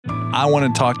I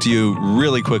want to talk to you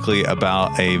really quickly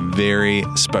about a very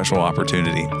special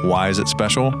opportunity. Why is it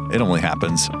special? It only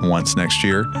happens once next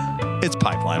year. It's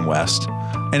Pipeline West,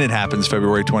 and it happens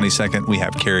February 22nd. We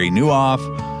have Carrie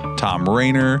Nieuwhof, Tom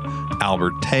Rayner,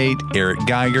 Albert Tate, Eric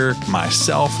Geiger,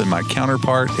 myself, and my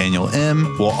counterpart, Daniel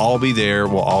M. We'll all be there.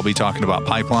 We'll all be talking about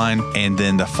Pipeline. And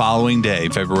then the following day,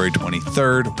 February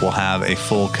 23rd, we'll have a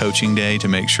full coaching day to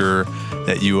make sure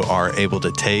that you are able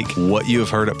to take what you have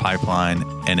heard at Pipeline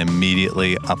and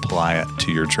immediately apply it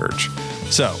to your church.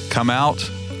 So come out,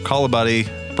 call a buddy,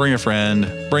 bring a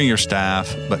friend, bring your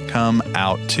staff, but come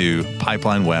out to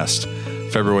Pipeline West,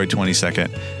 February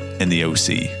 22nd in the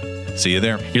OC. See you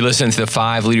there. You're listening to the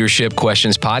 5 Leadership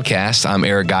Questions podcast. I'm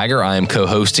Eric Geiger. I am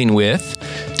co-hosting with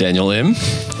Daniel M.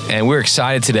 And we're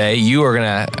excited today. You are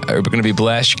gonna be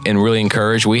blessed and really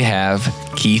encouraged. We have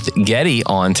Keith Getty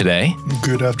on today.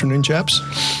 Good afternoon, chaps.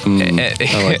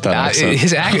 I like that accent.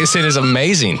 His accent is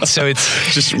amazing. So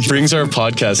it's just brings our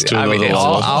podcast to another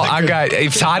level.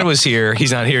 If Todd was here,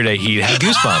 he's not here today. He'd have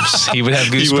goosebumps. He would have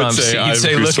goosebumps. He'd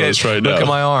say, look at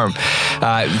my arm.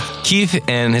 Keith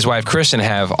and his wife Kristen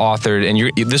have authored,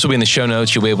 and this will be in the show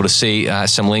notes. You'll be able to see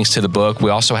some links to the book. We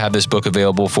also have this book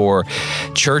available for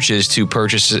churches to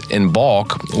purchase in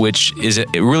bulk, which is a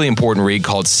really important read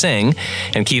called Sing.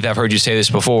 And Keith, I've heard you say this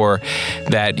before,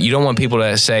 that you don't want people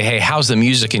to say, hey, how's the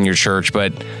music in your church,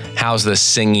 but how's the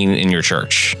singing in your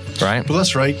church, right? Well,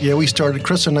 that's right. Yeah,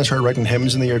 Chris and I started writing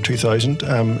hymns in the year 2000.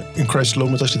 In Christ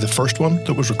Alone was actually the first one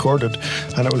that was recorded,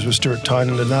 and it was with Stuart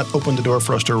Townend, and that opened the door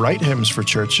for us to write hymns for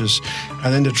churches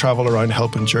and then to travel around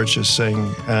helping churches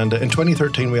sing. And in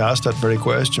 2013, we asked that very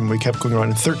question. We kept going around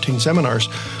in 13 seminars.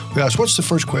 We asked, what's the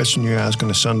first question you ask on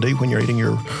a Sunday when you're eating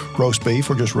your roast beef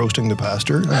or just roasting the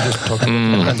pastor and just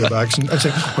talking behind their backs? And I'd say,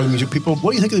 well, the music people,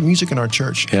 what do you think of the music in our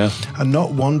church? Yeah. And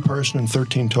not one person in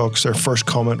 13 talks, their first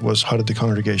comment was, how did the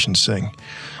congregation sing?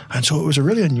 And so it was a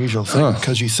really unusual thing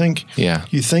because you think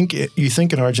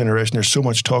in our generation there's so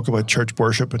much talk about church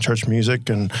worship and church music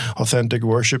and authentic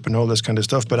worship and all this kind of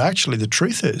stuff. But actually the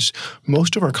truth is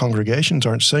most of our congregations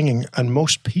aren't singing, and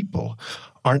most people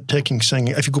aren't taking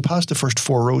singing. If you go past the first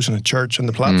 4 rows in a church and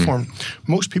the platform,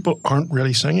 most people aren't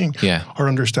really singing or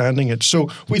understanding it. So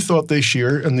we thought this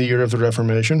year, in the year of the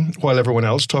Reformation, while everyone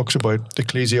else talks about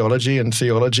ecclesiology and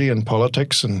theology and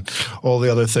politics and all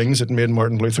the other things that made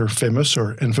Martin Luther famous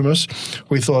or infamous,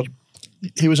 we thought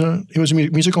he was a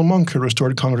musical monk who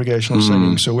restored congregational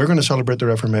singing. So we're going to celebrate the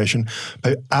Reformation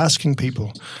by asking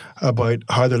people about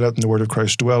how they're letting the word of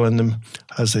Christ dwell in them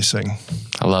as they sing.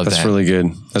 I love that. That's really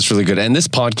good. That's really good. And this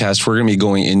podcast, we're going to be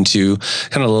going into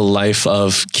kind of the life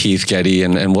of Keith Getty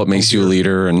and what makes you a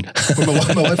leader. And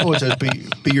my wife always says,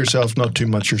 be yourself, not too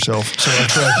much yourself. So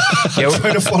I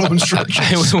try to follow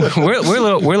instructions. we're a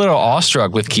little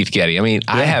awestruck with Keith Getty. I mean,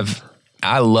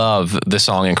 I love the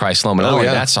song In Christ Alone, but not only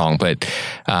that song, but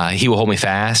He Will Hold Me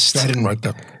Fast. I didn't write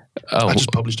that. I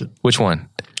just published it. Which one?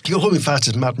 He Will Hold Me Fast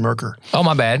is Matt Merker. Oh,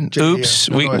 my bad. Oops.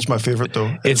 No, it's my favorite,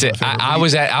 though.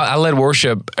 I led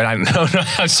worship, and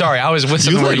I'm sorry, I was with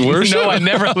you led worship? No, I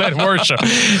never led worship.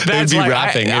 It would be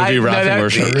rapping. It would be rapping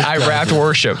worship. I rapped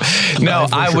worship. No,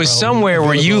 I was somewhere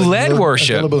where you led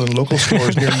worship. Available in local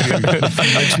stores near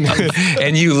you.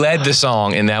 And you led the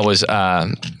song, and that was...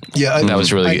 that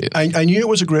was really good. I knew it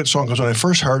was a great song because when I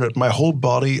first heard it, my whole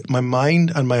body, my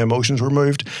mind and my emotions were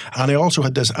moved. And I also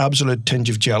had this absolute tinge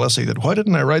of jealousy that why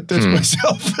didn't I write this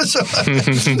myself?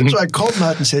 So I called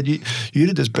Matt and said, you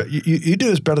did this, you do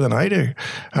this better than I do.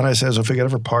 And I said, if we could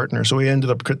have a partner. So we ended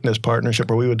up creating this partnership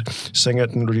where we would sing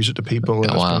it and release it to people.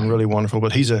 And it's been really wonderful.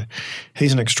 But he's an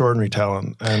extraordinary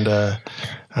talent.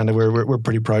 And we're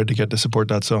pretty proud to get to support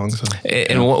that song. So.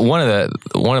 And one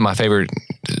of my favorite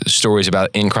stories about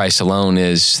In Christ Alone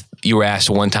is you were asked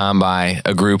one time by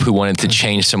a group who wanted to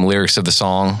change some lyrics of the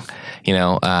song. You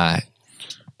know,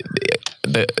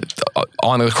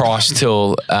 on the cross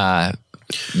till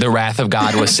the wrath of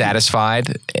God was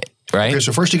satisfied. Right. Okay,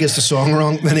 so first he gets the song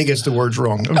wrong, then he gets the words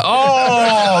wrong.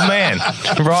 Oh man,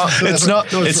 wrong.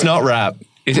 It's not rap.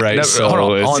 Right, no, so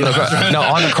on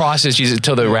the cross is Jesus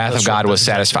till the wrath of God was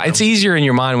satisfied. It's easier in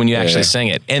your mind when you actually sing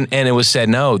it, and it was said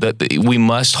that we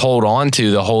must hold on to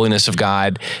the holiness of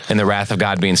God and the wrath of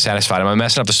God being satisfied. Am I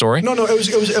messing up the story? No,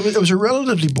 it was a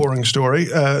relatively boring story.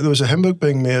 There was a hymn book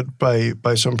being made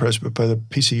by some press, by the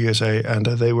PCUSA, and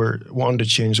they were wanting to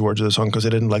change the words of the song because they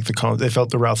didn't like they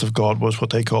felt the wrath of God was what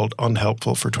they called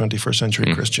unhelpful for 21st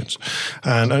century Christians,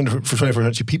 and for 21st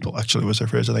century people actually was their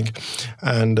phrase, I think,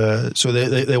 and so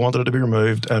they they wanted it to be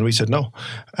removed, and we said no.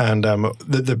 And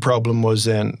the problem was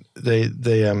then they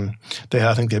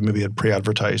I think they maybe had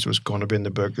pre-advertised it was going to be in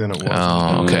the book, then it wasn't.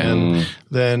 Oh, okay. And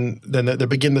then they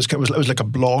began this. It was like a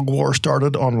blog war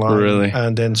started online. Really?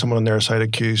 And then someone on their side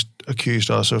accused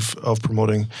us of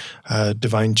promoting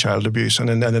divine child abuse, and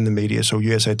then the media. So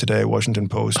USA Today, Washington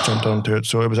Post jumped onto it.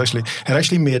 So it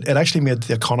actually made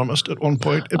The Economist at one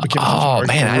point. It became I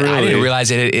didn't realize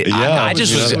it.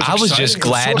 I was just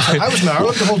glad. I was in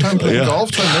Ireland the whole time playing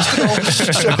golf, so I missed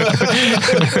it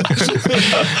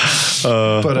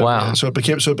all. But wow! So it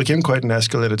became quite an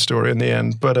escalated story in the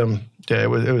end. But yeah, it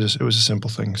was a simple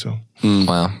thing. So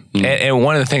wow. And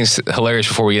one of the things hilarious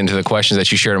before we get into the questions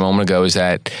that you shared a moment ago is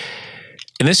that.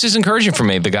 And this is encouraging for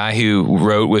me. The guy who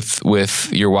wrote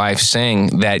with your wife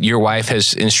saying that your wife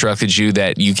has instructed you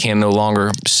that you can no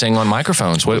longer sing on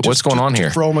microphones. What's going on here?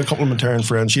 For all my complementarian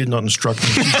friends, she did not instruct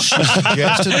me.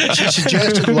 She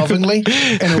suggested lovingly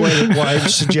in a way that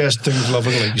wives suggest things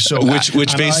lovingly. So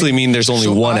which basically means there's only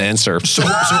one answer. So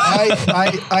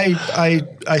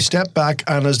I stepped back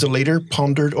and as the leader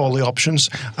pondered all the options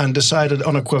and decided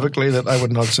unequivocally that I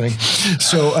would not sing.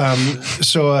 So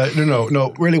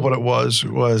no. Really, what it was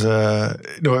it was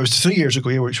 3 years ago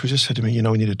where she just said to me,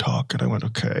 we need to talk. And I went,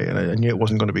 okay. And I knew it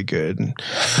wasn't going to be good. And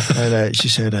she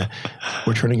said,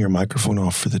 we're turning your microphone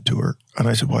off for the tour. And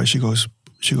I said, why? She goes,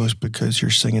 because your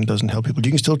singing doesn't help people.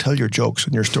 You can still tell your jokes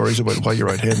and your stories about why you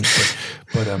write hymns,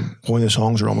 but when the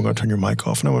songs are on, we're going to turn your mic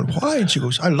off. And I went, why? And she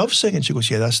goes, I love singing. She goes,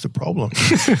 yeah, that's the problem.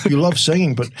 You love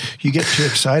singing, but you get too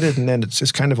excited, and then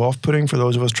it's kind of off-putting for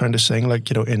those of us trying to sing, like,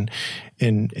 in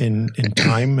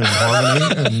time and harmony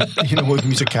and with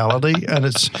musicality, and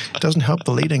it doesn't help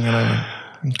the leading. And I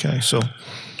went, okay, so.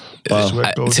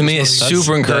 To me, it's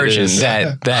super encouraging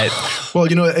that. Well,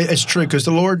 it's true because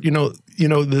the Lord,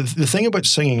 the thing about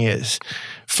singing is,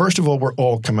 first of all, we're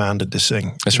all commanded to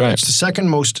sing. That's right. It's the second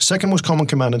most common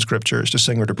command in Scripture is to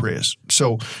sing or to praise.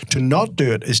 So to not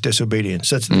do it is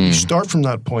disobedience. You start from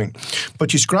that point,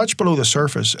 but you scratch below the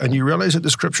surface and you realize that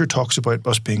the Scripture talks about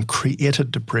us being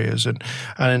created to praise, and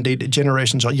indeed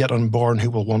generations are yet unborn who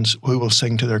will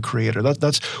sing to their Creator.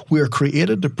 We are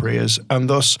created to praise, and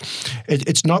thus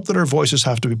it's not that our voices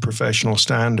have to be professional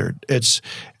standard. It's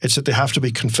that they have to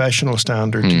be confessional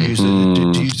standard to use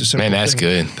the simple Man, that's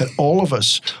thing good. that all of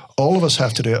us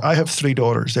have to do it. I have 3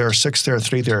 daughters. There are 6, there are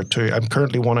 3, there are 2. I'm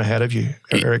currently 1 ahead of you,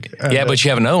 Eric. And, but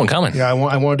you have another one coming. Yeah,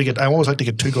 I always like to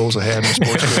get 2 goals ahead in the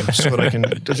sports game so that I can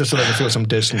feel some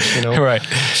distance, Right.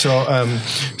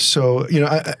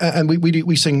 And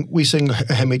we sing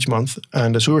a hymn each month,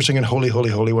 and so we were singing Holy,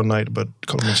 Holy, Holy one night about a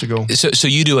couple of months ago. So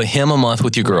you do a hymn a month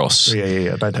with your girls?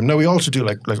 Yeah. That time. Now we also do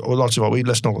like lots of we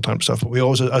listen all the time to stuff, but we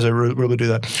always, as a rule, we do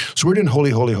that. So we're doing Holy,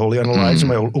 Holy, Holy, and Eliza,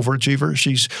 my overachiever,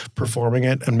 she's performing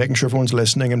it and making sure everyone's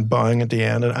listening and bowing at the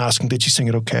end and asking, did she sing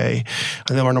it okay?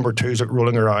 And then our number 2 is like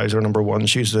rolling her eyes. Our number 1,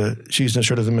 she's the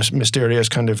sort of the mysterious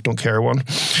kind of don't care one.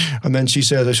 And then she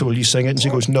says, I said, will you sing it? And she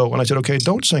goes, no. And I said, okay,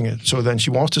 don't sing it. So then she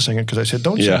wants to sing it because I said,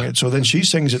 don't sing it. So then she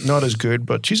sings it not as good,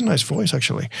 but she's a nice voice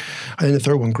actually. And then the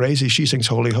third one, Gracie, she sings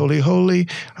Holy, Holy, Holy.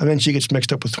 And then she gets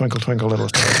mixed up with Twinkle, Twinkle, Little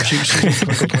Star. She sings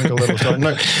Twinkle, Twinkle, Little Star.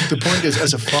 Now, the point is,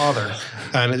 as a father,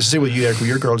 and it's the same with you, Eric, with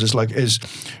your girls, is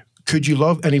could you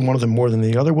love any one of them more than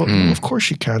the other? Well, of course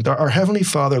you can't. Our Heavenly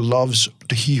Father loves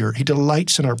to hear. He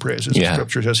delights in our praises, the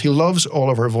Scripture says. He loves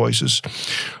all of our voices,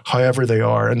 however they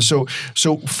are. And so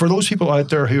for those people out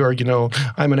there who are,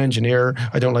 I'm an engineer,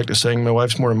 I don't like to sing, my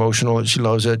wife's more emotional, she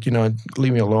loves it,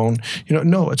 leave me alone.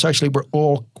 No, it's actually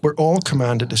we're all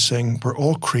commanded to sing. We're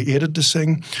all created to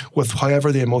sing with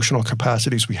however the emotional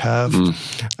capacities we have.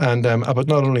 And but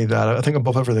not only that, I think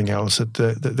above everything else, that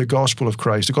the gospel of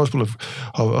Christ, the gospel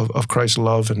of Christ's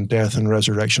love and death and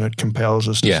resurrection, it compels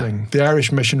us to sing. The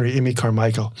Irish missionary Amy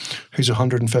Carmichael, whose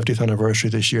 150th anniversary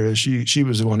this year is, she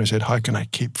was the one who said, how can I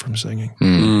keep from singing?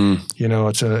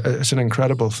 It's an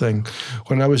incredible thing.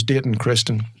 When I was dating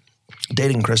Kristen, I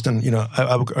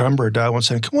remember her dad once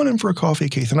saying, "Come on in for a coffee,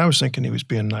 Keith." And I was thinking he was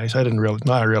being nice. I didn't realize.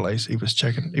 Now I realized he was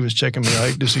checking me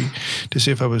out to see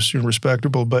if I was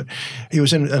respectable. But he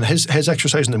was in, and his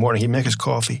exercise in the morning. He'd make his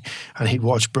coffee, and he'd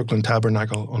watch Brooklyn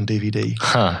Tabernacle on DVD,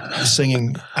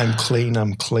 singing, "I'm clean,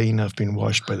 I'm clean. I've been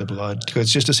washed by the blood."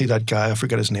 It's just to see that guy. I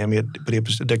forget his name, but he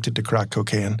was addicted to crack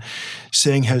cocaine,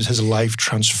 seeing his life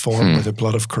transformed by the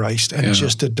blood of Christ, and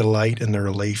just the delight and the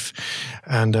relief.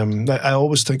 And I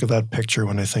always think of that picture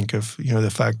when I think of the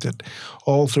fact that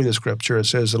all through the Scripture it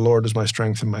says, "The Lord is my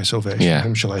strength and my salvation;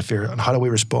 whom shall I fear?" And how do we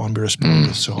respond? We respond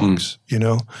with songs.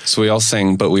 So we all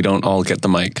sing, but we don't all get the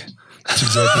mic. That's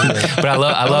exactly right. But I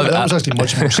love that was actually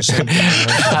much more succinct.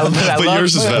 But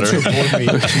yours is better.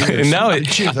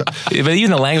 But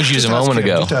even the language you used a moment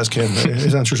ago. Just ask him.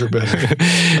 His answers are better.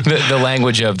 The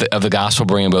language of the gospel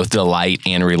bringing both delight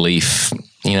and relief.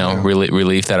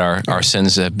 Relief that our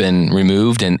sins have been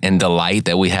removed, and delight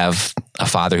that we have a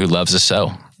Father who loves us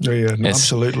so. Yeah,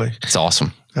 absolutely. It's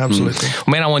awesome. Absolutely. Well,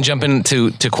 man, I want to jump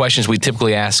into questions we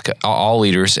typically ask all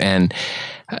leaders, and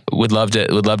would love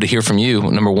to hear from you.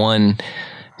 Number one,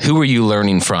 who are you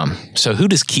learning from? So, who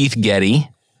does Keith Getty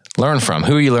learn from?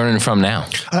 Who are you learning from now?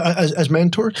 As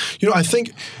mentor, I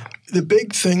think the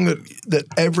big thing that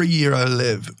every year I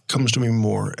live comes to me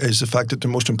more is the fact that the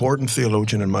most important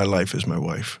theologian in my life is my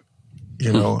wife.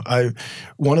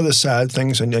 One of the sad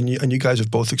things, and you guys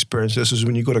have both experienced this, is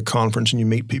when you go to a conference and you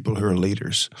meet people who are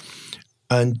leaders,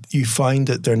 and you find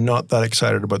that they're not that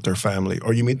excited about their family,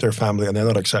 or you meet their family and they're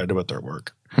not excited about their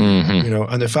work.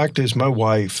 Mm-hmm. And the fact is, my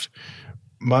wife,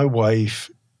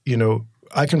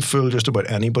 I can fool just about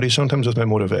anybody sometimes with my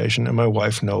motivation, and my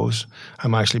wife knows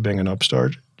I'm actually being an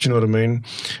upstart. Do you know what I mean?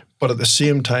 But at the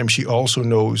same time, she also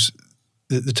knows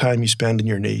the time you spend in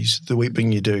your knees, the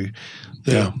weeping you do,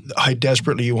 how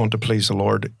desperately you want to please the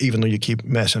Lord, even though you keep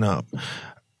messing up,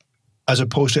 as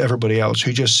opposed to everybody else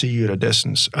who just see you at a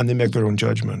distance and they make their own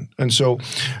judgment. And so,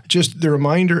 just the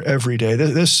reminder every day.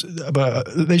 This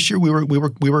year we were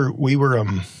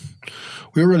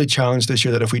really challenged this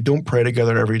year that if we don't pray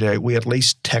together every day, we at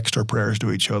least text our prayers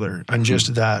to each other, and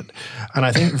just that. And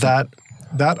I think that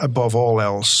above all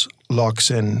else locks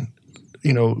in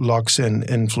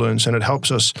influence, and it helps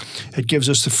us. It gives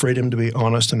us the freedom to be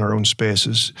honest in our own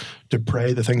spaces, to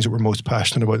pray the things that we're most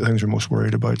passionate about, the things we're most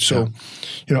worried about. So,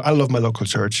 I love my local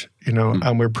church,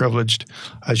 and we're privileged,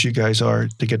 as you guys are,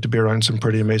 to get to be around some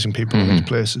pretty amazing people in these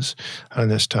places and in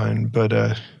this town. But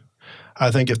I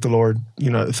think if the Lord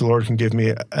can give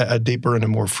me a deeper and a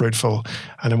more fruitful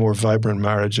and a more vibrant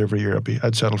marriage every year,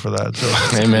 I'd settle for that.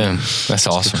 So. Amen. That's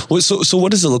awesome. So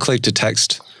what does it look like to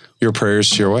text your prayers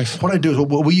to your wife? What I do is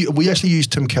we actually use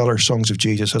Tim Keller's Songs of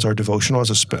Jesus as our devotional, as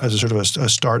a sort of a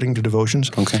starting to devotions.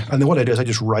 Okay. And then what I do is I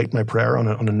just write my prayer on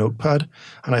a notepad,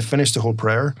 and I finish the whole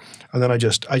prayer, and then I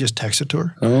just text it to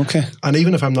her. Oh, okay. And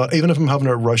even if I'm having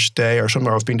a rush day or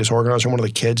something, or I've been disorganized, or one of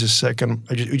the kids is sick, and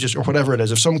or whatever it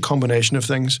is, if some combination of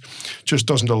things just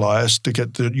doesn't allow us to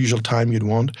get the usual time you'd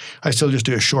want, I still just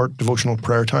do a short devotional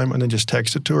prayer time and then just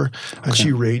text it to her, and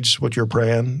she reads what you're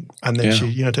praying, and then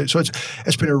she, so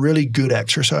it's been a really good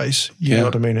exercise, you know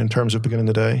what I mean, in terms of beginning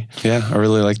the day. Yeah, I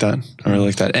really like that.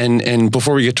 And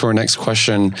before we get to our next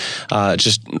question,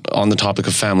 just on the topic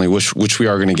of family, which we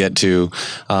are going to get to,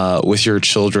 with your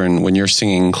children, when you're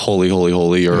singing "Holy, Holy,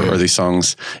 Holy" or these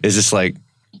songs, is this like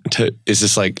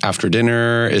after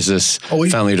dinner? Is this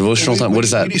family devotional time? What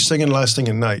is that? We do singing last thing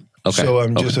at night. Okay. So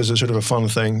just as a sort of a fun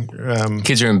thing.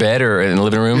 Kids are in bed or in the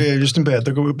living room? Yeah, just in bed.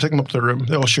 We take them up to the room.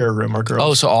 They all share a room, our girls.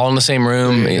 Oh, so all in the same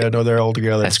room? Yeah, no, they're all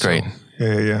together. That's great.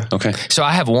 Yeah. Okay. So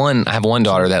I have one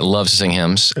daughter that loves to sing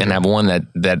hymns, and I have one that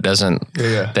doesn't,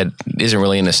 that isn't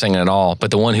really into singing at all. But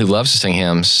the one who loves to sing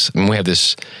hymns, and we have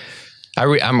this.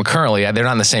 I'm currently, they're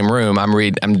not in the same room. I'm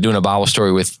doing a Bible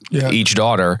story with each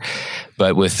daughter,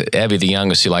 but with Evie, the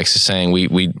youngest, who likes to sing,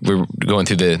 we're going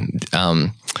through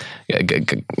the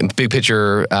big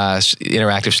picture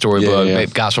interactive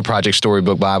storybook, Gospel Project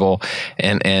storybook Bible,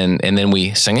 and then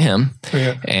we sing a hymn,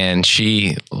 and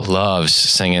she loves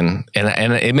singing,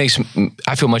 and it makes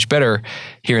I feel much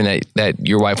hearing that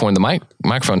your wife wanted the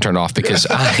microphone turned off, because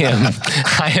I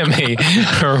am a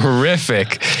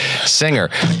horrific singer,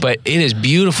 but it is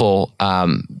beautiful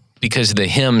because the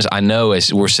hymns, I know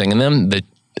as we're singing them,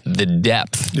 the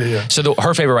depth. So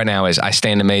her favorite right now is "I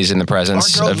Stand Amazed in the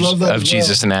Presence of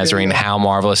Jesus the Nazarene." How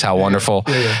marvelous, how wonderful.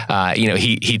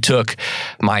 He took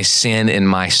my sin and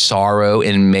my sorrow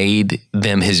and made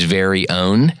them his very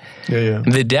own.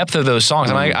 The depth of those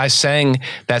songs. I mean, I sang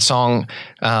that song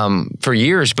for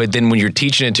years, but then when you're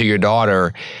teaching it to your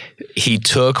daughter, he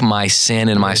took my sin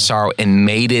and my sorrow and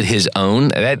made it his own.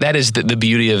 That is the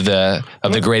beauty of the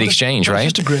great exchange, right?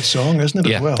 It's just a great song, isn't it?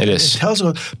 Yeah, as well, it is. It tells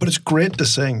us, but it's great to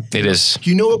sing. It is.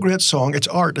 You know a great song. It's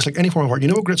art. It's like any form of art. You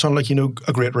know a great song, like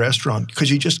a great restaurant,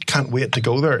 because you just can't wait to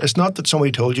go there. It's not that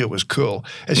somebody told you it was cool.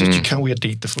 It's just you can't wait to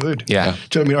eat the food. Yeah.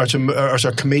 Do you know what I mean? Or as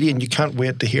a comedian, you can't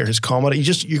wait to hear his comedy.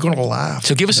 You're going to laugh.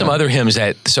 So give us some other hymns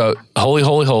so "Holy,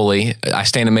 Holy, Holy," "I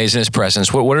Stand Amazed in His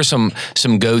Presence." What are some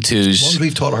go-tos? Ones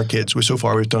we've taught our kids. So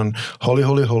far we've done "Holy,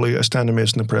 Holy, Holy," "I Stand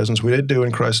Amazed in the Presence." We did do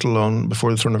 "In Christ Alone,"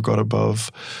 "Before the Throne of God Above,"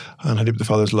 and "How Deep the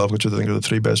Father's Love," which I think are the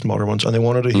three best modern ones. And they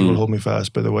wanted "He Will Hold Me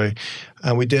Fast," by the way.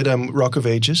 And we did "Rock of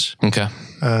Ages." Okay.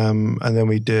 And then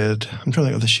we did, I'm trying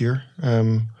to think of this year.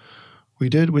 We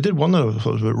did one that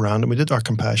was a bit random. We did Our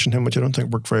Compassion Hymn, which I don't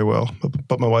think worked very well,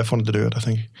 but my wife wanted to do it. I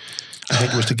think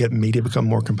it was to get me to become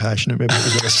more compassionate. Maybe it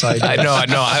was like a side. I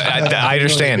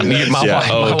understand.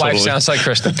 My wife sounds like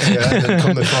Kristen.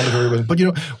 But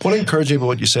what encouraged me about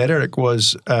what you said, Eric,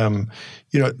 was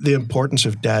the importance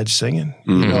of dad singing.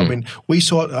 Mm-hmm. I mean,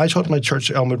 I taught my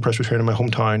church, Elmwood Presbyterian, in my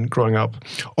hometown, growing up,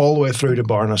 all the way through to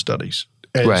Barna studies.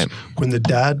 When the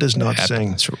dad does not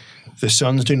sing, the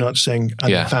sons do not sing,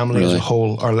 and the family as a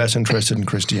whole are less interested in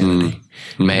Christianity.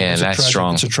 Man, that's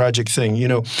strong. It's a tragic thing.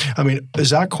 I mean,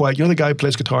 Zach White, the guy who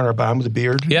plays guitar in our band with a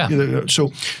beard? Yeah.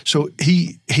 So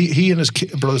he and his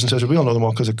brothers and sisters, we all know them all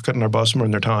because they got in our bus and we're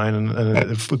in their town and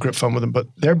we great fun with them, but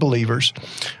they're believers.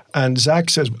 And Zach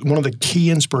says one of the key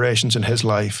inspirations in his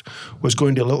life was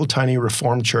going to a little tiny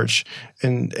Reformed church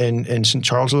in St.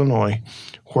 Charles, Illinois,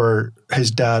 where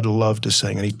his dad loved to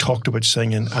sing, and he talked about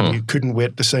singing, and he couldn't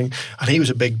wait to sing. And he was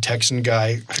a big Texan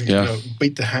guy who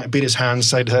beat his hands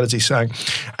side to side as he sang.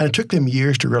 And it took them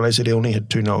years to realize that he only had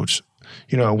 2 notes.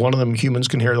 One of them humans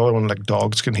can hear, the other one like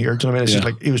dogs can hear. Do you know what I mean? It's just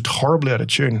like it was horribly out of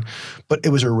tune, but it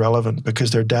was irrelevant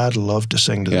because their dad loved to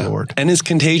sing to the Lord. And it's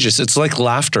contagious. It's like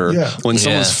laughter when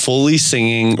someone's fully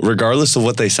singing, regardless of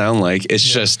what they sound like. It's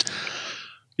just.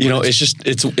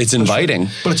 It's inviting.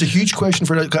 But it's a huge question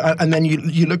for that. And then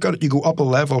you look at it, you go up a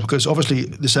level, because obviously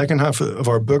the second half of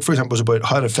our book, for example, was about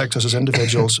how it affects us as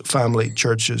individuals, family,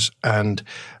 churches, and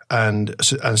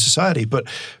society. But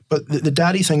the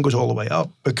daddy thing goes all the way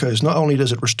up, because not only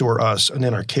does it restore us and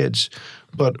then our kids,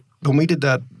 but when we did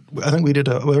that, I think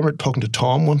I remember talking to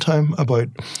Tom one time about,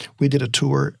 we did a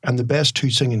tour, and the best 2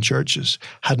 singing churches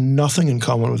had nothing in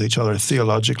common with each other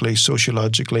theologically,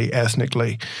 sociologically,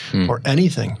 ethnically, or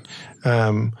anything.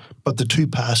 But the 2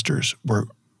 pastors were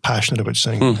passionate about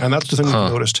singing. And that's the thing we've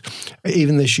noticed.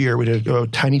 Even this year, we did a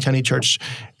tiny church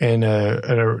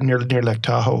near Lake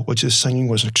Tahoe, which is singing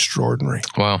was extraordinary.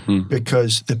 Wow.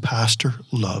 Because the pastor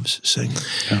loves singing.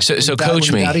 Yeah. So coach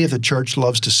me. When the daddy of the church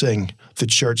loves to sing, the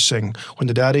church sing. When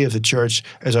the daddy of the church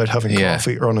is out having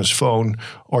coffee or on his phone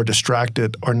or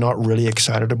distracted or not really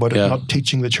excited about it, not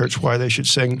teaching the church why they should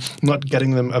sing, not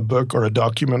getting them a book or a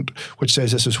document which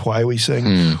says this is why we sing.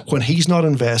 When he's not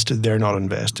invested, they're not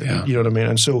invested. Yeah. You know what I mean?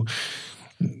 And so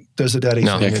does the daddy sing?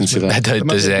 I can see that.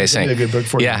 Does the daddy sing? A good book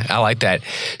for you. I like that.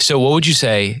 So what would you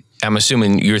say, I'm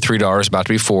assuming your 3 daughters about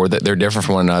to be 4, that they're different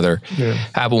from one another. Yeah.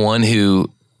 I have one who,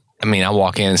 I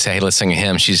walk in and say, hey, let's sing a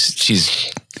hymn.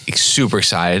 She's super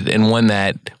excited, and one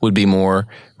that would be more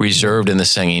reserved in the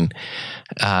singing.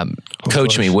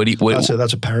 Coach me.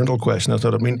 That's a parental question. That's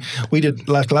what I mean. We did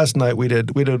last night. We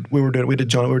were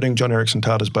doing John Erickson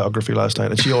Tada's biography last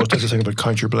night, and she always does this thing about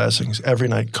count your blessings every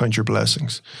night. Count your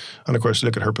blessings, and of course,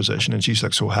 look at her position, and she's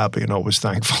like so happy and always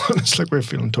thankful, and it's like we're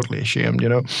feeling totally ashamed,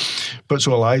 But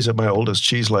so Eliza, my oldest,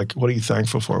 she's like, "What are you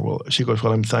thankful for?" Well, she goes,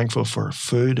 "Well, I'm thankful for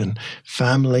food and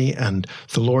family and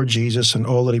the Lord Jesus and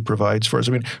all that He provides for us."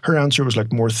 I mean, her answer was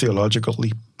like more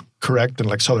theologically correct than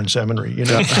like Southern Seminary, and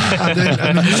then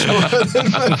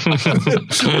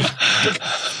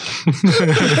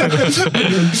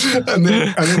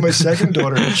my second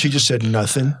daughter, she just said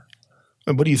nothing.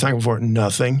 And what are you thankful for?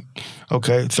 Nothing.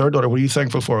 Okay. Third daughter, what are you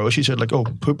thankful for? Oh, she said like,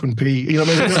 poop and pee. You know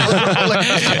what I mean?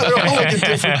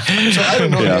 So I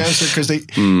don't know the answer, because they,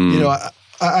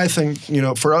 I think,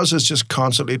 for us, it's just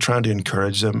constantly trying to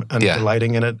encourage them and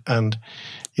delighting in it. And,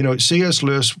 C.S.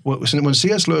 Lewis, when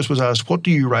C.S. Lewis was asked, what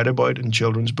do you write about in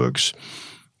children's books?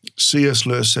 C.S.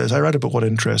 Lewis says, I write about what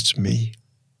interests me.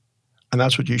 And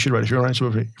that's what you should write. If you're write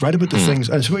about the things,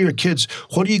 and some of your kids,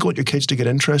 what do you want your kids to get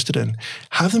interested in?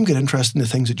 Have them get interested in the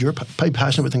things that you're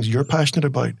passionate about, things you're passionate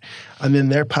about. And then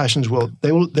their passions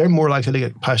they're more likely to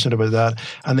get passionate about that.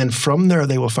 And then from there,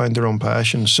 they will find their own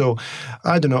passion. So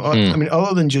I don't know. I mean,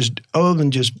 other than just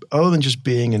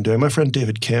being and doing, my friend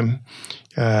David Kim,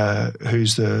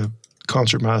 who's the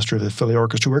concert master of the Philly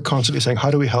Orchestra, we're constantly saying,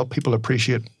 how do we help people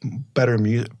appreciate better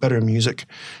music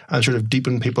and sort of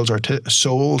deepen people's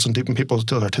souls and deepen people's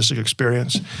artistic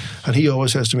experience? And he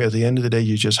always says to me, at the end of the day,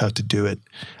 you just have to do it,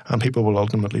 and people will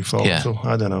ultimately follow. Yeah. So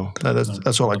I don't know.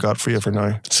 That's all I got for you for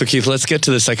now. So Keith, let's get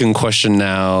to the second question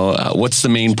now. What's the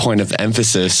main point of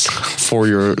emphasis for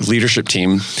your leadership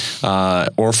team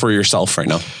or for yourself right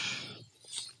now?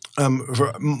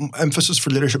 For emphasis for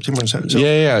leadership team. So,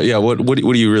 yeah. What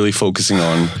are you really focusing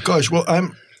on? Gosh, well,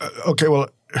 there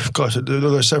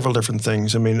are several different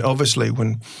things. I mean, obviously,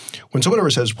 when someone ever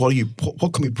says, "What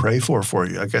can we pray for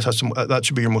you?" I guess that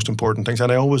should be your most important things.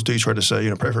 And I always do try to say,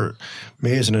 pray for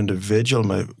me as an individual,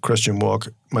 my Christian walk,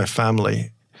 my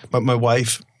family, my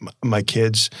wife, my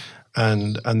kids,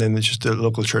 and then it's just the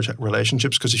local church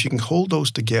relationships. Because if you can hold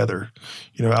those together,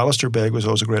 Alistair Begg was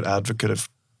always a great advocate of,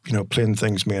 plain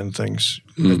things, main things,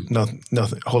 nothing,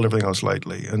 hold everything else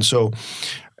lightly. And so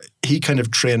he kind of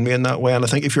trained me in that way. And I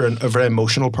think if you're a very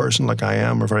emotional person like I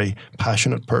am, a very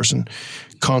passionate person,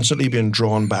 constantly being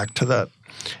drawn back to that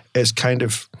is kind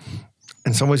of,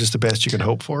 in some ways, it's the best you can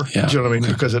hope for. Yeah. Do you know what I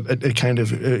mean? Because it kind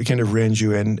of reins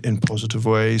you in positive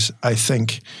ways. I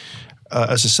think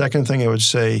as a second thing, I would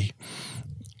say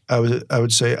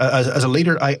as a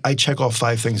leader, I check off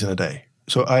 5 things in a day.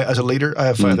 So as a leader, I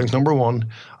have 5 things. Number 1,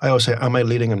 I always say, am I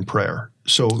leading in prayer?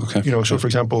 So, so for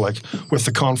example, like with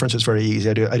the conference, it's very easy.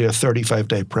 I do a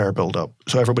 35-day prayer build-up.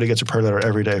 So everybody gets a prayer letter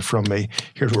every day from me.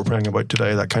 Here's what we're praying about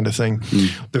today, that kind of thing.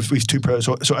 We've 2 prayers.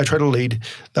 So I try to lead.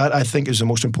 That, I think, is the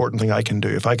most important thing I can do.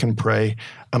 If I can pray,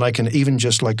 and I can even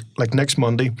just like next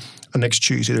Monday and next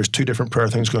Tuesday, there's 2 different prayer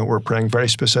things going on. We're praying very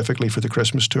specifically for the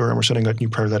Christmas tour, and we're sending out new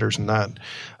prayer letters and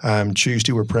that.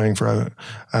 Tuesday, we're praying for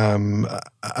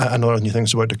another new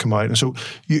thing's about to come out. And so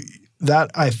that,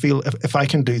 I feel, if I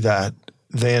can do that,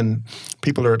 then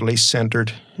people are at least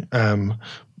centered.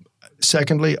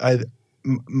 Secondly,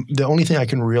 the only thing I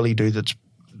can really do that's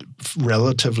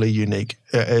relatively unique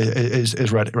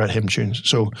is write hymn tunes.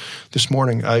 So this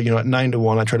morning, at 9 to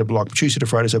 1, I try to block Tuesday to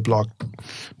Fridays. I block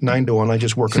 9 to 1. I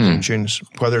just work on hymn tunes,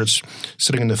 whether it's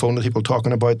sitting on the phone with people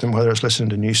talking about them, whether it's listening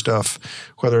to new stuff,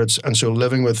 so that's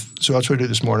what I do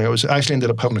this morning. I actually ended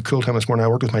up having a cool time this morning. I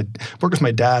worked with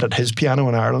my dad at his piano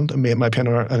in Ireland and my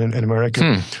piano in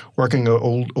America, working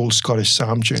old Scottish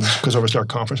psalm tunes, because obviously our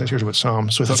conference next year is about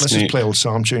psalms. So I thought, let's just play old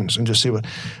psalm tunes and just see what.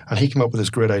 And he came up with this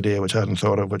great idea, which I hadn't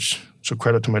thought of. So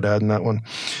credit to my dad in that one.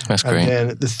 That's great. And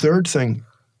then the third thing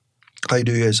I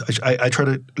do is I try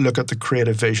to look at the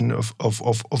creative vision of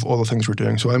all the things we're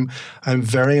doing. So I'm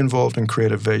very involved in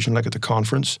creative vision. Like at the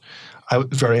conference, I was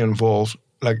very involved.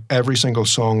 Like every single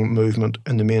song, movement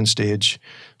in the main stage,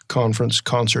 conference,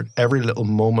 concert, every little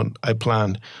moment I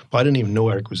planned. But I didn't even know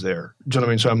Eric was there. Do you know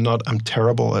what I mean? So I'm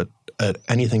terrible at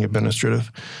anything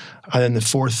administrative. And then the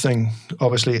fourth thing,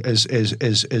 obviously,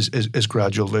 is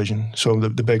gradual vision. So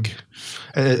the big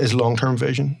is long-term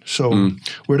vision. So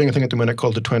we're doing a thing at the minute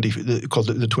called the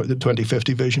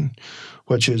 2050 vision,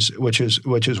 which is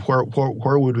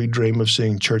where would we dream of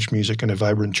seeing church music in a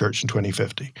vibrant church in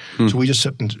 2050? So we just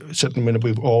sit in a minute.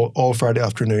 We've all Friday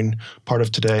afternoon, part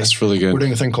of today. That's really good. We're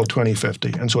doing a thing called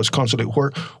 2050, and so it's constantly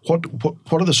what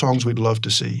are the songs we'd love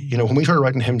to see? When we started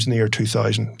writing hymns in the year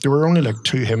 2000, there were only like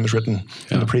 2 hymns written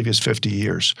in the previous 50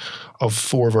 years of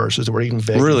 4 verses that were even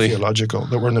vaguely theological,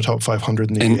 that were in the top 500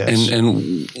 in the US.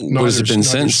 And what has it been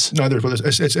since?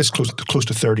 It's close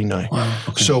to 30 now. Wow.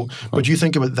 Okay. So, but you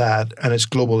think about that and its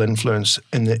global influence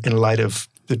in light of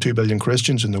the 2 billion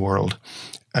Christians in the world,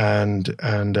 and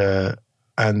the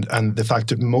fact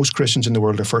that most Christians in the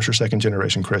world are first or second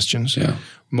generation Christians. Yeah.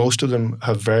 Most of them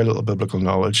have very little biblical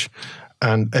knowledge.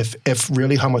 And if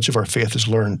really how much of our faith is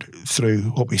learned through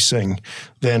what we sing,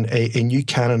 then a new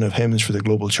canon of hymns for the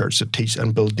global church that teach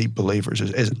and build deep believers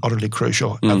is utterly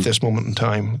crucial at this moment in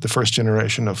time, the first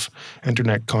generation of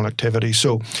internet connectivity.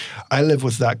 So I live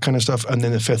with that kind of stuff. And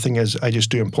then the 5th thing is I just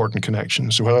do important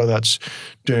connections. So whether that's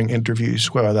doing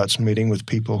interviews, whether that's meeting with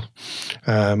people,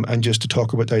 and just to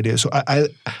talk about the ideas. So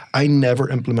I never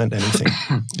implement anything.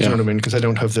 Do you know what I mean? Because I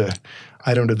don't have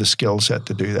the skill set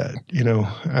to do that,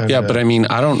 And, but I mean,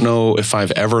 I don't know if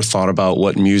I've ever thought about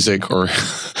what music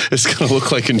is going to look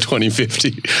like in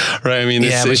 2050, right? I mean,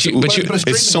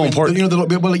 it's so important.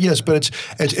 Yes, but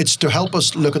it's to help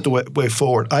us look at the way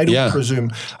forward. I don't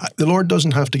presume the Lord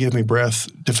doesn't have to give me breath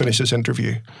to finish this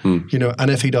interview, and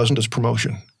if He doesn't, it's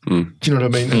promotion. Do you know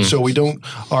what I mean? And so we don't.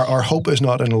 Our hope is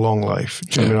not in a long life.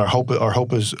 Do you know what I mean? Our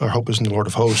hope is in the Lord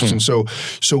of hosts. And so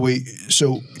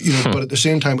But at the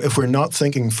same time, if we're not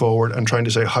thinking forward and trying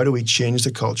to say, how do we change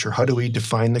the culture? How do we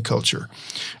define the culture?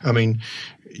 I mean,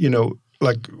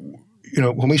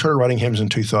 when we started writing hymns in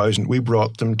 2000, we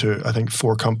brought them to I think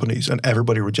 4 companies, and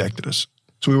everybody rejected us.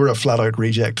 So we were a flat-out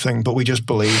reject thing, but we just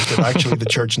believed that actually the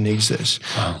church needs this.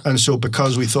 Wow. And so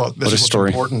because we thought this is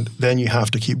what's important, then you have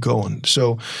to keep going.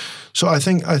 So I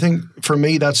think for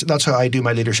me, that's how I do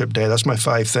my leadership day. That's my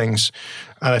 5 things.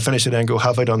 And I finish it and go,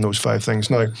 have I done those 5 things?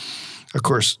 Now, of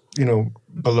course,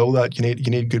 below that,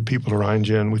 you need good people around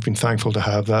you, and we've been thankful to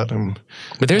have that.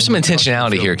 But there's some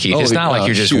intentionality here, Keith. It's not like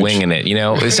you're just winging it, you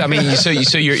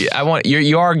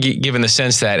are given the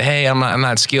sense that, hey, I'm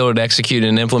not skilled at executing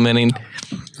and implementing,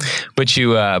 but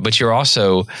you're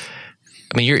also,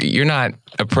 I mean, you're not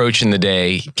approaching the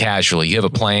day casually. You have a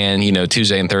plan.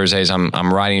 Tuesday and Thursdays,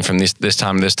 I'm writing from this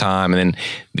time to this time, and then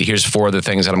here's 4 other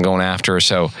things that I'm going after.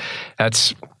 So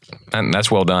That's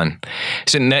well done.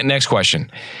 So next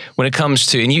question. When it comes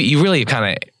to, and you really kind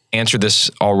of answered this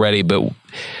already, but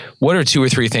what are 2 or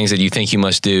 3 things that you think you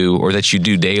must do or that you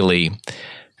do daily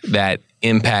that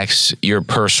impacts your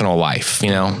personal life, you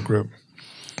know? Great.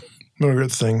 Not a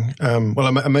great thing.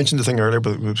 Well, I mentioned the thing earlier,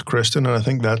 but it was Kristen, and I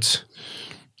think that's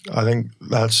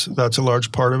a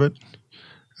large part of it.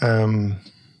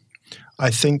 I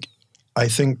think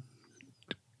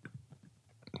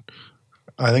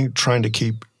trying to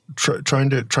keep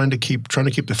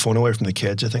the phone away from the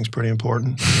kids, I think, is pretty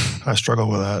important. I struggle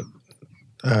with that.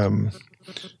 I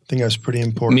think that's pretty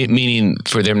important. Meaning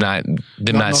for them not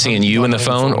seeing you in the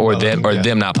phone, or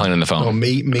them not playing on the phone. No,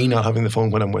 me not having the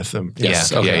phone when I'm with them.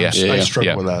 Yes. Okay. I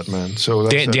struggle with that, man. So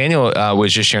Daniel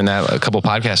was just sharing that a couple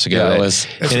podcasts ago. Yeah, it was.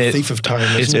 It's a thief of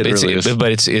time.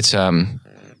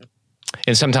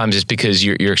 And sometimes it's because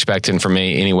you're expecting, for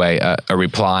me anyway, a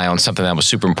reply on something that was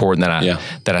super important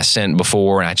that I sent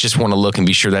before, and I just want to look and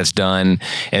be sure that's done.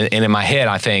 And in my head,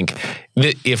 I think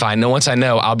that once I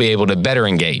know, I'll be able to better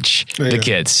engage the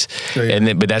kids.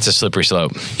 But that's a slippery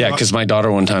slope. Yeah, because my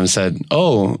daughter one time said,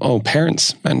 "Oh,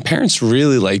 parents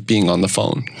really like being on the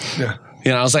phone." Yeah.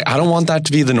 You know, I was like, I don't want that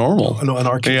to be the normal. No, in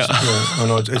our case, I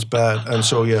know it's bad, and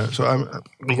so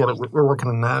we're working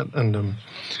on that, and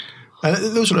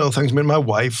those are little things. I mean, my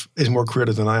wife is more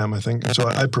creative than I am, I think. So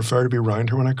I prefer to be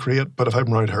around her when I create. But if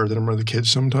I'm around her, then I'm around the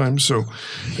kids sometimes. So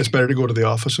it's better to go to the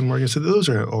office and work. So those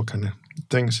are all kind of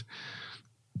things.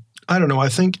 I don't know. I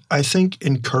think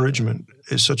encouragement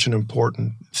is such an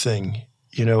important thing.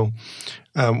 You know,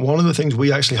 one of the things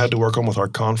we actually had to work on with our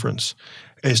conference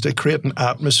is to create an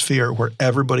atmosphere where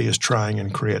everybody is trying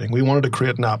and creating. We wanted to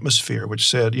create an atmosphere which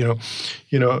said,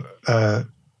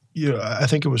 I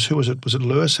think it was, who was it? Was it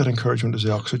Lewis said encouragement is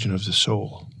the oxygen of the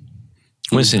soul?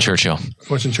 Winston Churchill.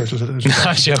 Winston Churchill. I'm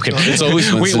joking. It's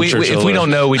always Winston Churchill. If we don't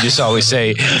know, we just always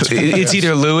say it's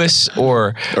either Lewis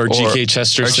or G.K.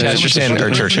 Chesterton. Or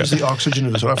Churchill. The oxygen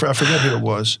of the soul. I forget who it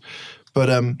was. But,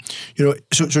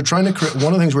 so trying to create,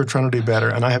 one of the things we're trying to do better,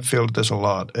 and I have failed at this a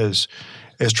lot, is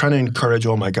trying to encourage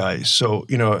all my guys. So,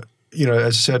 as I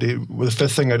said, the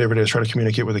 5th thing I do every day is try to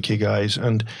communicate with the key guys,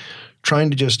 and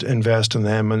trying to just invest in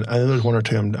them, and I know there's 1 or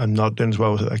 2 I'm not doing as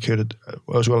well as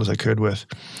I could with,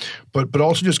 but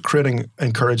also just creating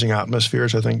encouraging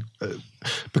atmospheres. I think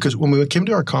because when we came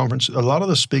to our conference, a lot of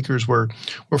the speakers were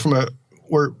from a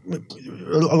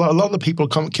lot of the people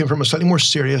came from a slightly more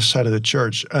serious side of the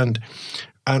church, and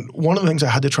one of the things I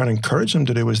had to try and encourage them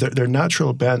to do was their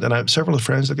natural bent. And I have several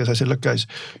friends like this. I said, look, guys,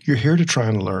 you're here to try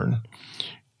and learn.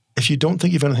 If you don't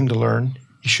think you've anything to learn,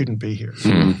 you shouldn't be here.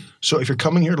 So if you're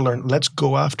coming here to learn, let's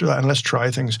go after that and let's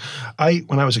try things.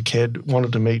 When I was a kid,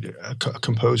 wanted to meet a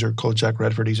composer called Jack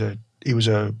Redford. He was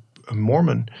a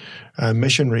Mormon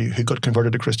missionary who got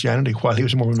converted to Christianity while he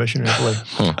was a Mormon missionary in Italy.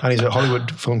 And he's a Hollywood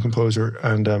film composer,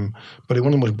 and but he's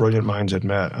one of the most brilliant minds I'd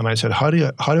met. And I said, how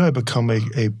do I become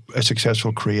a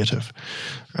successful creative?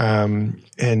 And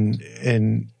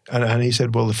he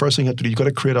said, well, the first thing you have to do, you've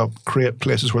got to create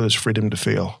places where there's freedom to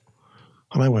fail.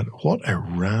 And I went, what a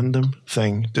random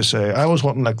thing to say. I was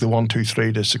wanting like the 1, 2,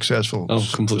 3 to successful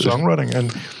songwriting.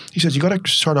 And he says, you got to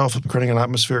start off with creating an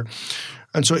atmosphere.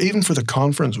 And so even for the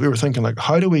conference, we were thinking like,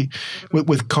 how do we,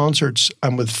 with concerts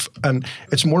and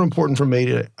it's more important for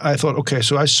me I thought, okay,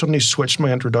 so I suddenly switched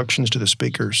my introductions to the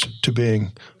speakers to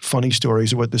being funny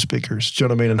stories about the speakers. Do you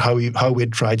know what I mean? And how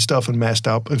we'd tried stuff and messed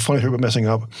up, and funny about messing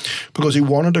up, because he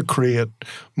wanted to create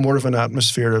more of an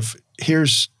atmosphere of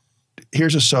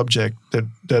here's a subject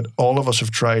that all of us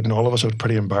have tried and all of us have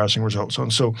pretty embarrassing results on.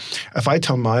 So if I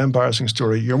tell my embarrassing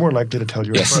story, you're more likely to tell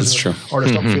yours. Yes, that's true. Or to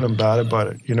stop feeling bad about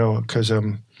it, because, I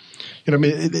mean,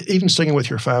 even singing with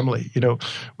your family,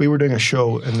 we were doing a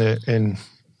show in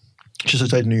just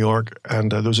outside New York,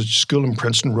 and there was a school in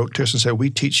Princeton wrote to us and said, we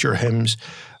teach your hymns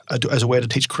as a way to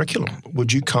teach curriculum.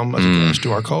 Would you come as a guest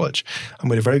to our college? And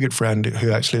we had a very good friend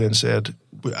who actually then said,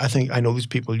 I know these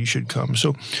people, you should come.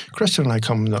 So Kristen and I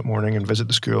come that morning and visit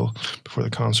the school before the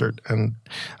concert, and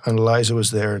Eliza was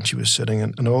there, and she was sitting,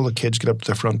 and all the kids get up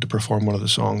to the front to perform one of the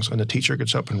songs, and the teacher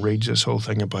gets up and reads this whole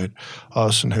thing about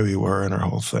us and who we were and our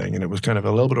whole thing, and it was kind of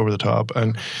a little bit over the top,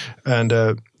 and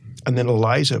then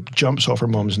Eliza jumps off her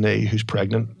mom's knee, who's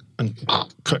pregnant, and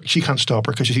she can't stop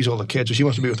her because she sees all the kids. So she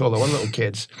wants to be with all the one little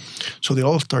kids. So they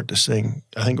all start to sing.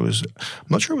 I think it was, I'm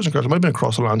not sure it was Across, it might have been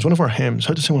Across the Lands, one of our hymns,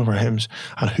 how to sing one of our hymns,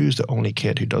 and who's the only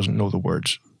kid who doesn't know the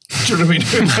words? Do you know what I mean?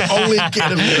 Only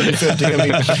kid of 50. I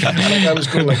mean, I was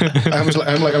going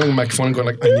I'm like on the microphone going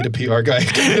like, I need a PR guy.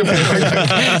 I'm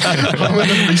going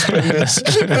to respin this.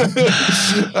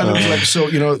 And it was like,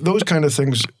 so, those kind of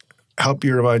things help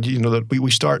you remind you, that we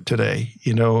start today,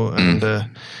 and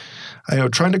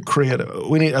trying to create.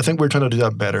 I think we're trying to do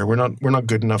that better. We're not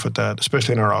good enough at that,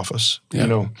 especially in our office.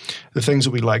 Yeah. The things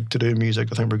that we like to do in music,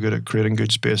 I think we're good at creating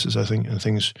good spaces. I think, and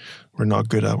things we're not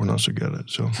good at, we're not so good at.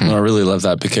 So I really love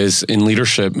that, because in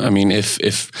leadership, I mean, if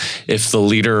the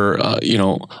leader,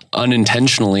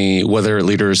 unintentionally, whether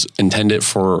leaders intend it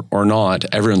for or not,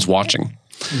 everyone's watching.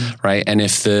 Right. And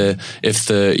if the,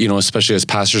 especially as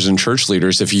pastors and church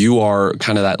leaders, if you are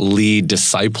kind of that lead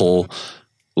disciple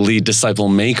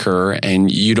maker, and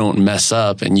you don't mess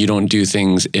up and you don't do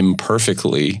things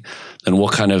imperfectly, then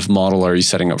what kind of model are you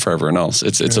setting up for everyone else?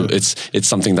 It's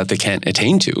something that they can't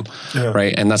attain to,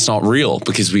 right? And that's not real,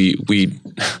 because we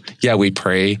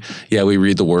pray, we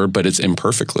read the word, but it's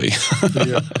imperfectly.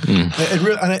 And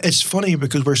it's funny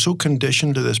because we're so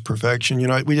conditioned to this perfection.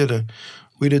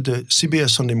 We did the CBS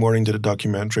Sunday Morning did a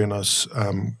documentary on us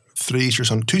 2 Easter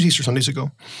Sundays ago,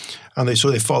 and they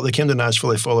came to Nashville.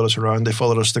 They followed us around. They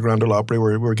followed us to the Grand Ole Opry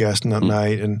where we were guesting that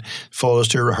night, and followed us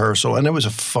to a rehearsal. And it was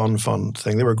a fun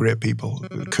thing. They were great people.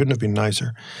 It couldn't have been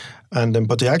nicer. And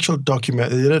but the actual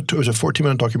documentary, it was a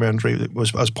 14-minute documentary that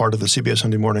was as part of the CBS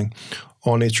Sunday Morning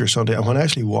on Easter Sunday. And when I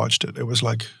actually watched it, it was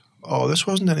like, oh, this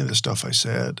wasn't any of the stuff I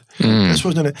said. This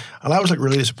wasn't it. And I was like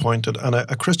really disappointed. And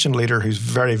a Christian leader who's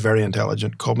very, very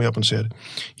intelligent called me up and said,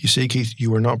 you see, Keith, you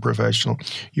were not professional.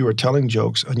 You were telling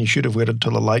jokes, and you should have waited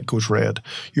till the light goes red.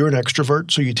 You're an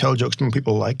extrovert, so you tell jokes when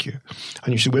people like you.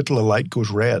 And you should wait till the light goes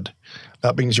red.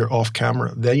 That means you're off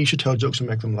camera. Then you should tell jokes and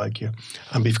make them like you.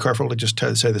 And be careful to just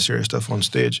say the serious stuff on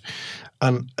stage.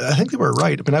 And I think they were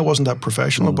right. I mean, I wasn't that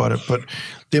professional about it, but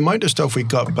the amount of stuff we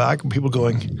got back, and people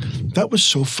going, that was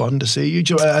so fun to see you.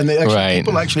 And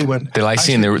people actually went. They like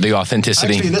seeing the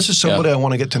authenticity. Actually, this is somebody I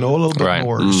want to get to know a little bit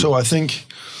more. So I think,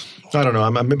 I don't know,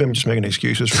 maybe I'm just making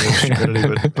excuses for my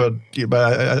stupidity, but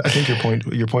I think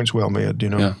your point's well made,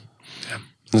 Yeah.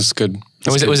 That's good.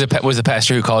 Was the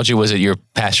pastor who called you? Was it your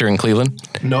pastor in Cleveland?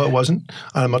 No, it wasn't.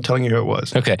 I'm not telling you who it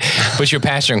was. Okay, but your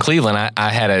pastor in Cleveland,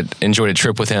 I enjoyed a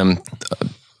trip with him.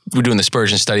 We were doing the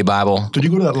Spurgeon Study Bible. Did you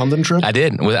go to that London trip? I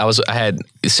did. I had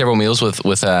several meals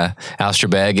with Alistair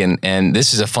Begg, and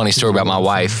this is a funny story about my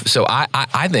wife. So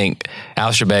I think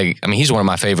Alistair Begg, I mean, he's one of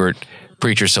my favorite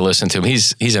preachers to listen to him.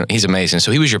 He's amazing.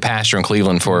 So he was your pastor in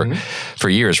Cleveland for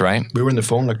years, right? We were in the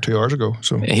phone like 2 hours ago.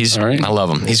 So I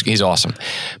love him. He's awesome.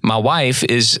 My wife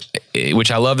is, which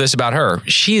I love this about her.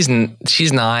 She's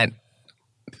not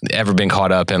ever been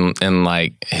caught up in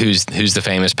like who's the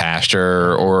famous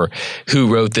pastor or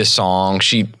who wrote this song.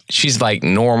 She's like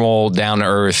normal, down to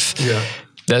earth. Yeah.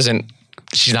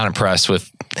 She's not impressed with.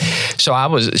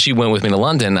 So she went with me to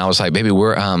London. I was like, baby,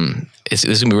 this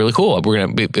is gonna be really cool. We're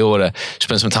gonna be able to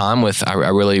spend some time with. I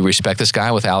really respect this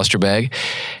guy, with Alistair Begg,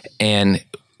 and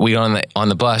we got on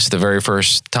the bus the very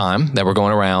first time that we're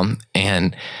going around,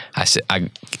 and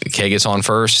Kay gets on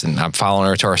first, and I'm following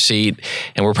her to our seat,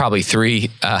 and we're probably three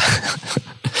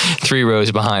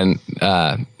rows behind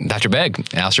Dr.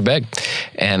 Begg, Alistair Begg,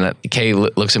 and Kay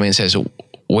looks at me and says,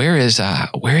 "Where is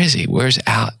he?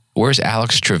 Where's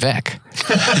Alex Trebek?"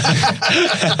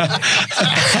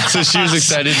 So she was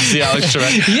excited to see Alex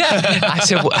Trebek. Yeah. I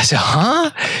said,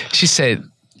 huh? She said,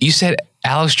 you said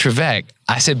Alex Trebek.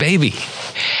 I said, baby,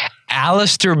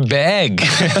 Alistair Begg.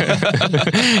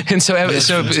 And so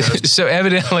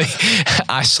evidently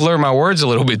I slur my words a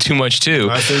little bit too much too.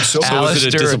 I think so. So was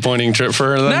it a disappointing trip for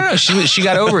her then? No, she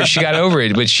got over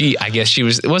it. But I guess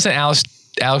it wasn't Alex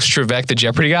Trebek, the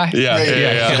Jeopardy guy? Yeah.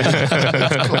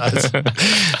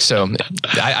 So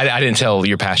I didn't tell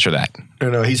your pastor that.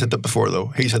 No, he's had that before though.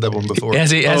 He's had that one before. Has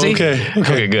he?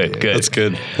 Okay, good. That's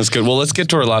good. Well, let's get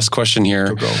to our last question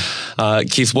here.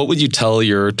 Keith, what would you tell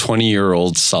your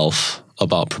 20-year-old self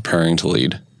about preparing to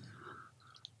lead?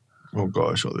 Oh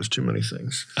gosh, there's too many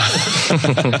things. Well,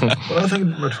 I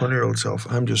think my 20-year-old self,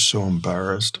 I'm just so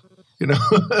embarrassed.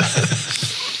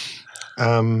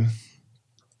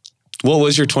 What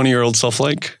was your 20-year-old self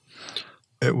like?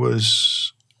 It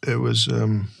was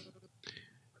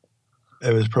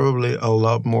probably a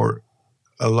lot more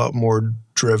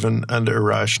driven and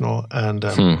irrational and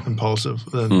impulsive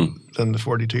than the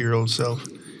 42-year-old self.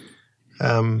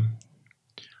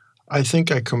 I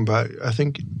think I come back. I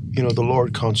think the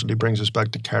Lord constantly brings us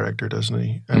back to character, doesn't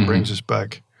He? And brings us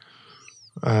back.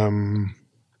 To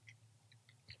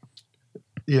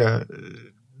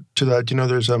that.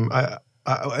 There's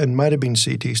it might have been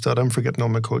C.T. Studd. I'm forgetting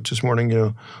on my coach this morning.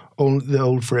 The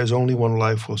old phrase, "Only one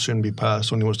life will soon be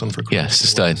passed. Only what's done for Christ." Yes,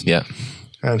 Studd. Yeah.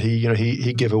 And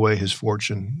he gave away his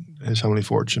fortune, his heavenly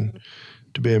fortune,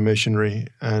 to be a missionary,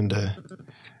 and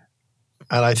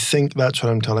I think that's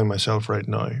what I'm telling myself right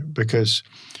now. Because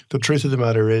the truth of the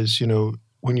matter is,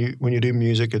 when you do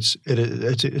music, it's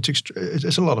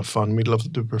a lot of fun. We love to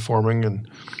do performing, and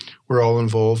we're all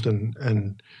involved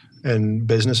in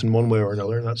business in one way or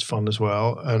another. That's fun as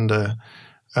well. And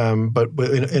but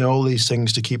in all these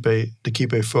things, to keep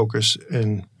a focus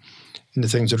in the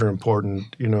things that are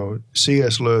important. You know,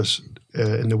 C.S. Lewis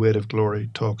in The Weight of Glory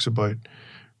talks about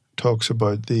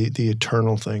the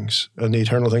eternal things, and the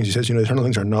eternal things. He says, you know, the eternal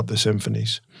things are not the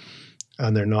symphonies,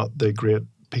 and they're not the great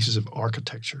pieces of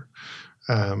architecture,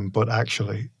 but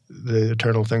actually the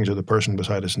eternal things are the person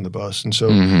beside us in the bus. And so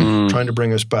trying to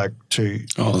bring us back to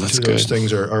those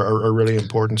things are really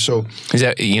important. So is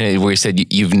that, you know, where you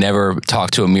said you've never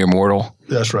talked to a mere mortal?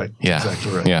 That's right. Yeah.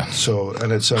 Exactly right. Yeah. So,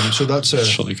 and it's, so that's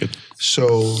really good.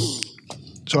 So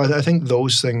I think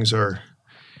those things are,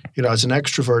 you know, as an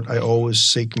extrovert, I always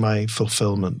seek my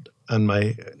fulfillment and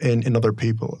in other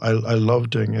people. I love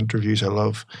doing interviews. I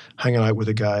love hanging out with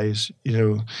the guys. You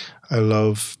know, I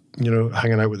love, you know,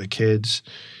 hanging out with the kids.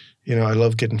 You know, I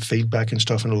love getting feedback and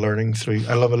stuff and learning through.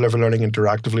 I love learning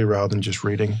interactively rather than just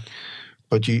reading.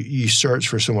 But you search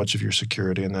for so much of your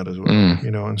security in that as well.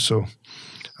 You know, and so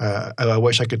I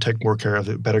wish I could take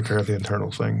better care of the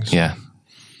internal things. Yeah.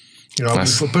 You know,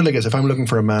 put it like this: if I'm looking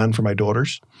for a man for my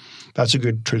daughters, that's a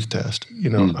good truth test. You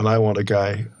know, and I want a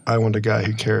guy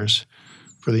who cares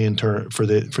for the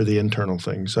internal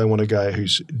things. I want a guy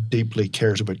who's deeply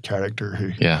cares about character,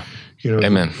 who you know,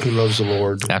 Amen. who loves the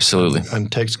Lord, absolutely,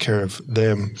 and takes care of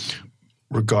them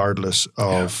regardless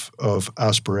of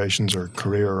aspirations or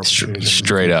career opportunities.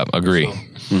 Straight up, agree.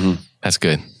 So, that's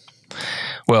good.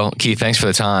 Well, Keith, thanks for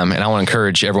the time. And I want to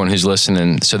encourage everyone who's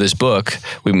listening. So this book,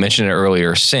 we mentioned it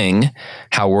earlier, Sing,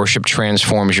 How Worship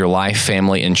Transforms Your Life,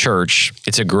 Family, and Church.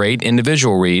 It's a great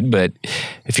individual read, but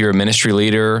if you're a ministry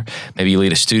leader, maybe you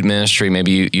lead a student ministry,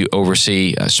 maybe you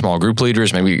oversee small group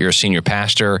leaders, maybe you're a senior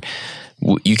pastor,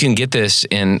 you can get this,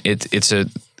 and it's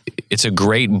a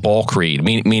great bulk read,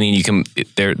 meaning you can,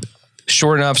 they're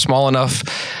short enough, small enough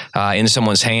in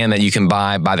someone's hand that you can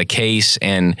buy by the case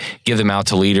and give them out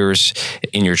to leaders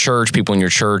in your church, people in your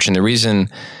church. And the reason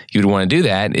you'd want to do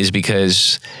that is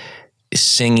because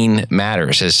singing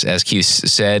matters, as Keith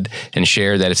said and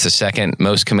shared, that it's the second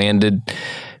most commanded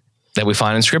that we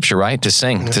find in Scripture, right? To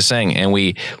sing. And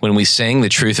when we sing, the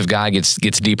truth of God gets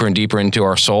deeper and deeper into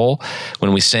our soul.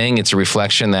 When we sing, it's a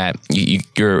reflection that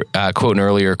you're quoting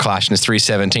earlier, Colossians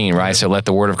 3:17, right? So let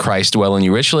the word of Christ dwell in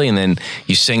you richly, and then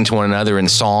you sing to one another in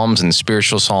psalms and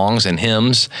spiritual songs and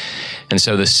hymns. And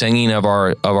so the singing of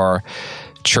our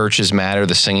churches matter,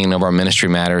 the singing of our ministry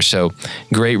matters. So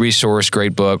great resource,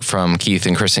 great book from Keith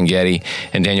and Kristen Getty,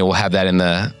 and Daniel will have that in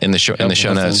the show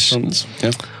notes.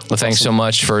 Yeah. Well, thanks so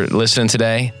much for listening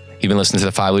today. You've been listening to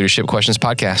the 5 Leadership Questions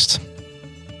podcast.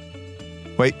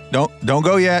 Wait, don't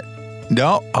go yet.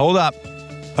 No, hold up.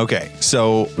 Okay,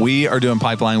 so we are doing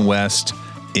Pipeline West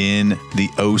in the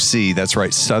OC. That's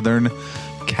right, Southern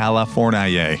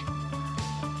California.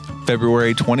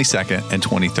 February 22nd and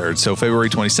 23rd. So February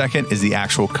 22nd is the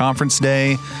actual conference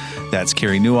day. That's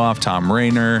Carey Nieuwhof, Tom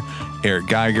Rainer, Eric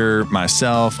Geiger,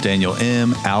 myself, Daniel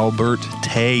M., Albert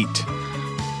Tate.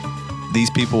 These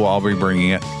people will all be bringing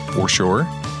it for sure.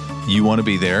 You want to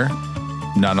be there,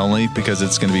 not only because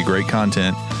it's going to be great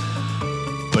content,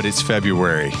 but it's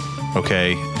February,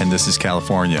 okay? And this is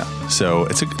California. So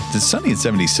it's sunny at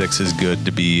 76 is good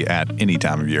to be at any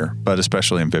time of year, but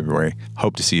especially in February.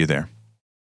 Hope to see you there.